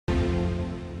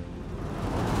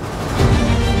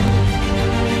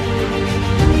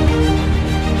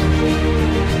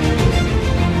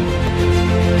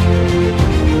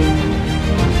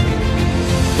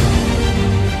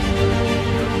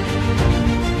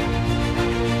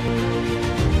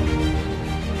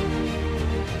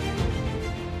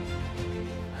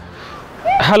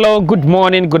Hello, good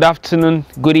morning, good afternoon,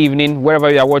 good evening,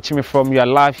 wherever you are watching me from. You are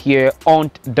live here on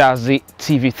Dazi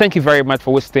TV. Thank you very much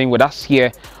for staying with us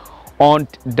here on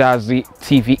Dazi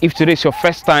TV. If today is your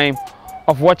first time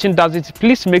of watching Dazi TV,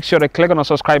 please make sure to click on the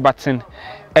subscribe button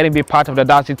and be part of the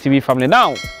Dazi TV family.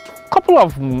 Now, a couple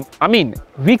of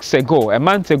weeks ago, a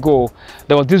month ago,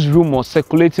 there was this rumor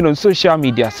circulating on social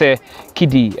media say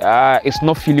Kidi is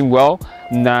not feeling well.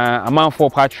 Na a man for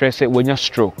patches when you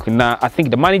stroke. Now I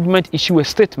think the management issue a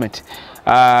statement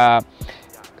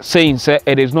saying say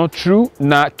it is not true.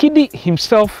 Now Kidi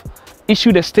himself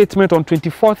issued a statement on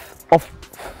 24th of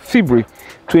February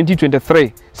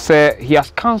 2023. Say he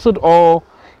has cancelled all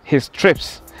his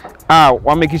trips.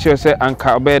 One making sure say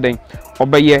anka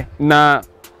obeye. Now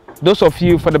those of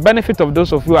you, for the benefit of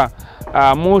those of you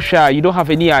are more sure you don't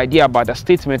have any idea about the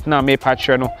statement now may patch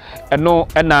and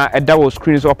that was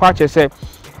screens or patch say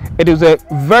it is a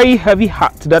very heavy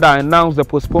heart that I announced the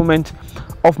postponement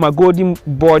of my Golden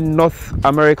Boy North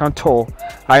American tour.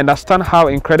 I understand how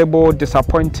incredible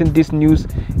disappointing this news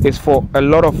is for a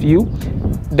lot of you.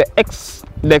 The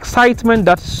excitement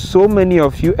that so many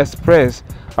of you expressed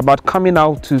about coming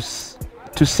out to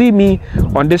see me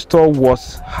on this tour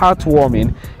was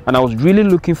heartwarming, and I was really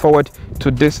looking forward to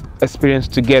this experience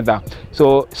together.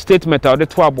 So statement out the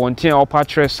 12 or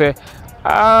patch say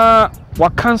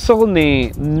what cancel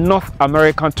the North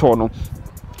American tour no.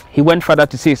 He went further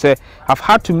to say I've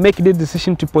had to make the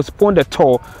decision to postpone the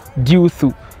tour due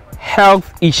to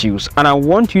health issues, and I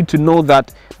want you to know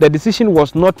that the decision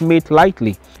was not made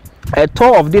lightly. A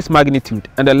tour of this magnitude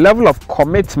and the level of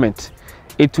commitment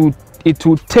it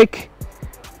will take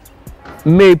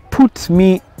may put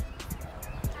me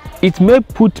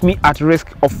at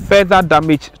risk of further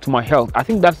damage to my health. I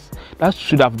think that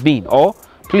should have been, or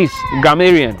please,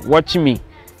 grammarian watching me,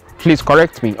 please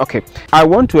correct me. Okay, I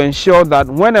want to ensure that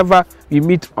whenever we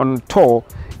meet on tour,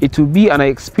 it will be an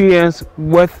experience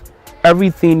worth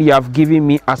everything you have given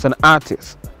me as an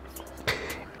artist,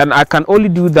 and I can only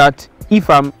do that if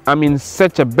I'm in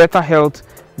such a better health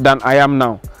than I am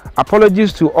now.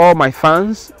 Apologies to all my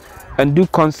fans and do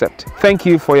concept. Thank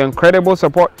you for your incredible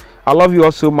support. I love you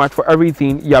all so much for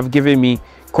everything you have given me.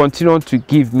 Continue to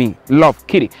give me love,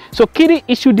 Kidi. So Kidi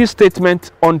issued this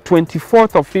statement on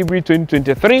 24th of February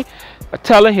 2023,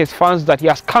 telling his fans that he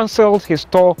has cancelled his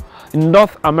tour,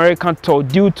 North American tour,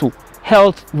 due to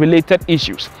health-related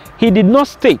issues. He did not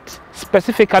state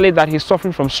specifically that he's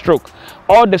suffering from stroke.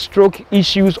 All the stroke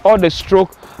issues, all the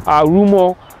stroke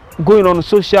rumor going on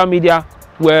social media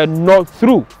were not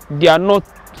true. They are not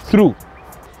true,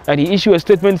 and he issued a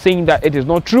statement saying that it is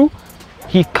not true.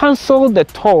 He cancelled the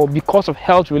tour because of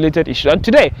health-related issues, and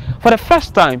today, for the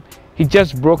first time, he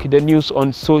just broke the news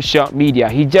on social media.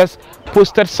 He just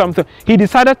posted something. He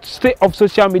decided to stay off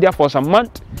social media for some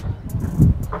month,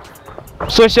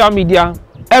 social media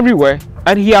everywhere,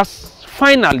 and he has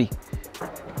finally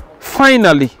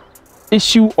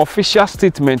issued official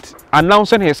statement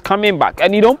announcing he's coming back.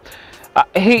 And you know,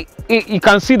 you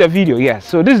can see the video. Yes,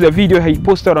 so this is the video he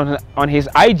posted on his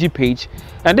IG page,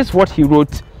 and this is what he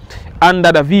wrote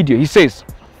under the video. He says,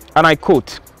 and I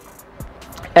quote,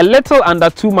 "A little under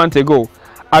 2 months ago,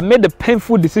 I made the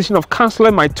painful decision of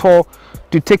cancelling my tour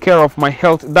to take care of my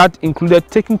health. That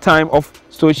included taking time off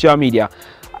social media."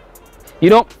 You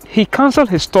know, he cancelled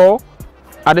his tour,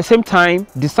 at the same time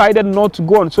decided not to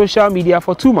go on social media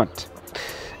for 2 months.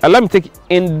 And let me take,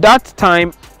 in that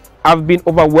time, I've been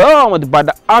overwhelmed by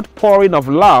the outpouring of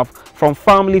love from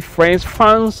family, friends,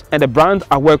 fans, and the brand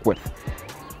I work with.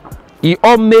 You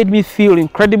all made me feel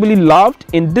incredibly loved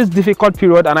in this difficult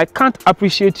period, and I can't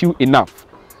appreciate you enough.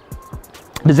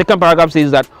 The second paragraph says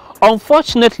that,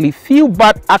 unfortunately, few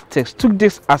bad actors took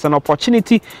this as an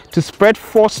opportunity to spread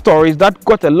false stories that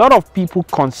got a lot of people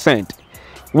concerned.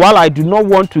 While I do not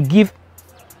want to give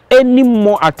any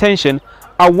more attention,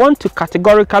 I want to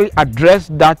categorically address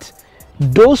that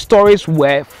those stories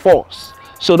were false.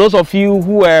 So those of you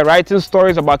who are writing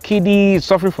stories about Kidi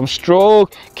suffering from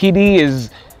stroke,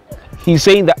 he's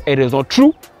saying that it is not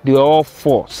true. They are all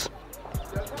false.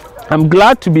 I'm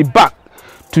glad to be back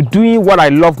to doing what I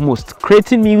love most,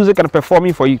 creating music and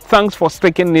performing for you. Thanks for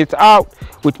sticking it out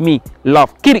with me.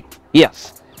 Love, Kidi.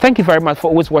 Yes, thank you very much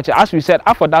for always watching. As we said,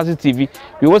 after Dazi TV,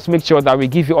 we always make sure that we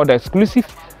give you all the exclusive.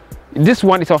 This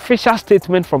one is an official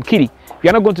statement from Kidi. We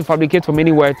are not going to fabricate from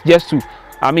anywhere just to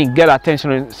get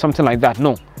attention or something like that.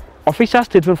 No, official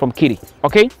statement from Kidi.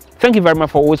 Okay, thank you very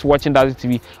much for always watching Dazi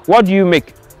TV. What do you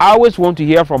make? I always want to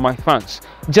hear from my fans.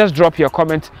 Just drop your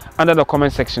comment under the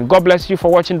comment section. God bless you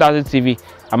for watching Dazi TV.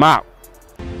 I'm out.